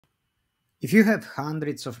If you have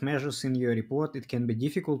hundreds of measures in your report, it can be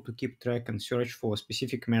difficult to keep track and search for a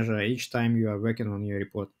specific measure each time you are working on your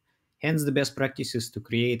report. Hence, the best practice is to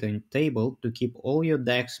create a table to keep all your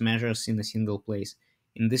DAX measures in a single place.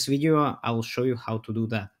 In this video, I will show you how to do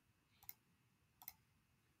that.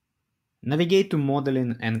 Navigate to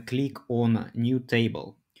Modeling and click on New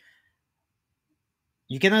Table.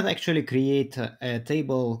 You cannot actually create a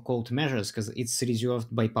table called measures because it's reserved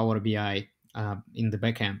by Power BI in the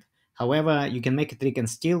backend. However, you can make a trick and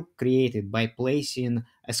still create it by placing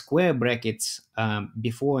a square brackets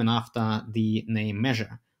before and after the name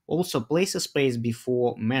measure. Also, place a space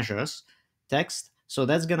before measures text. So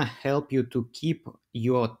that's going to help you to keep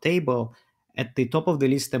your table at the top of the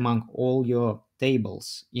list among all your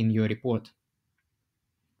tables in your report.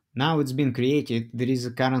 Now it's been created, there is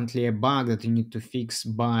currently a bug that you need to fix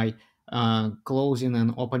by closing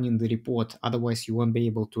and opening the report. Otherwise, you won't be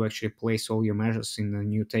able to actually place all your measures in a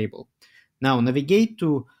new table. Now, navigate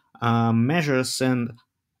to measures and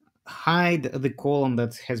hide the column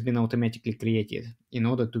that has been automatically created in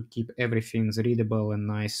order to keep everything readable and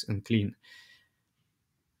nice and clean.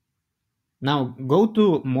 Now, go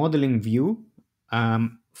to modeling view,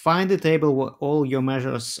 find the table where all your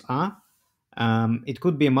measures are. It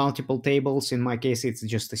could be multiple tables. In my case, it's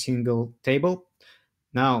just a single table.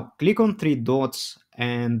 Now click on three dots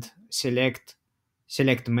and select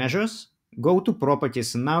measures. Go to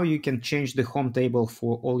properties, and now you can change the home table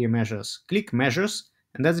for all your measures. Click measures,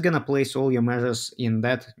 and that's gonna place all your measures in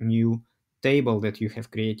that new table that you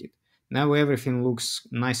have created. Now everything looks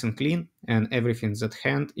nice and clean, and everything's at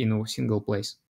hand in a single place.